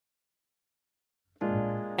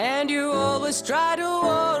And you always try to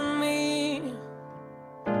warn me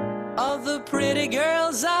of the pretty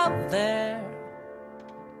girls out there.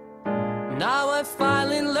 Now I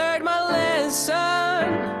finally learned my lesson,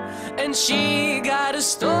 and she got a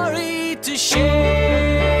story to share.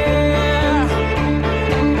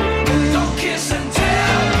 Don't kiss and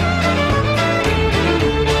tell.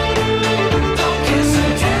 Don't kiss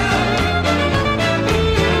and tell.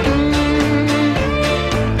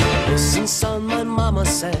 Listen, son, my mama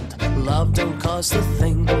said, love don't cost a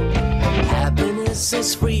thing. Happiness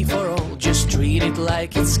is free for all, just treat it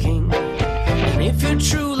like it's king. And if your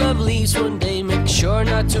true love leaves one day, make sure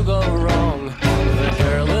not to go wrong. The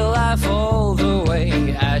girl will laugh all the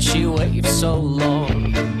way as she waves so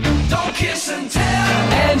long. Don't kiss and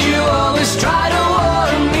tell. And you always try to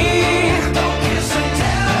warn me. Don't kiss and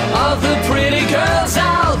tell. Of the pretty girls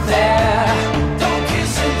out there. Don't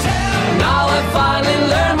kiss and tell. Now I finally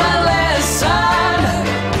learned my lesson,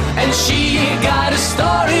 and she got a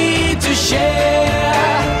story to share.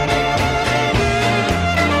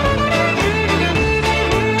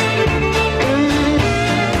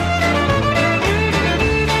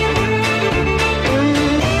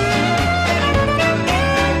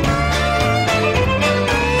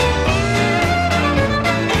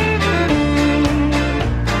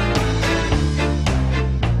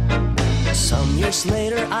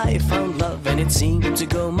 Later I found love, and it seemed to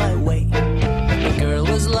go my way. The girl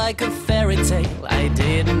was like a fairy tale, I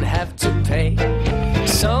didn't have to pay.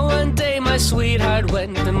 So one day my sweetheart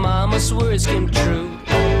went, and mama's words came true.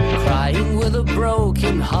 Crying with a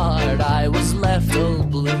broken heart, I was left all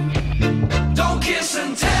blue. Don't kiss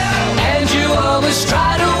and tell. And you always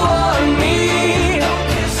try to warn me. Don't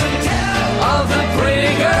kiss and tell. Of the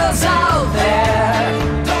pretty girls out there.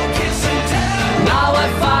 Don't kiss and tell. Now I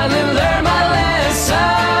finally learned my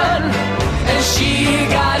lesson, and she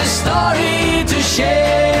got a story to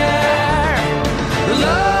share.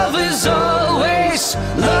 Love is always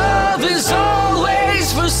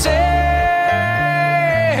for sale.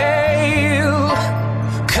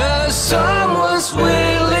 'Cause someone's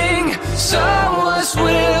willing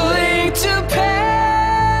to pay.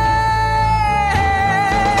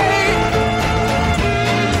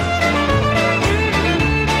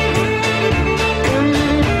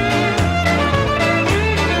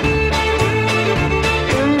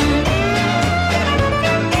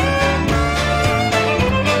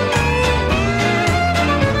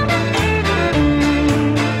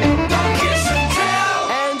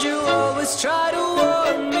 Try to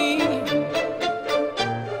warn me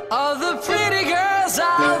of the pretty girls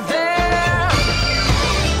out there.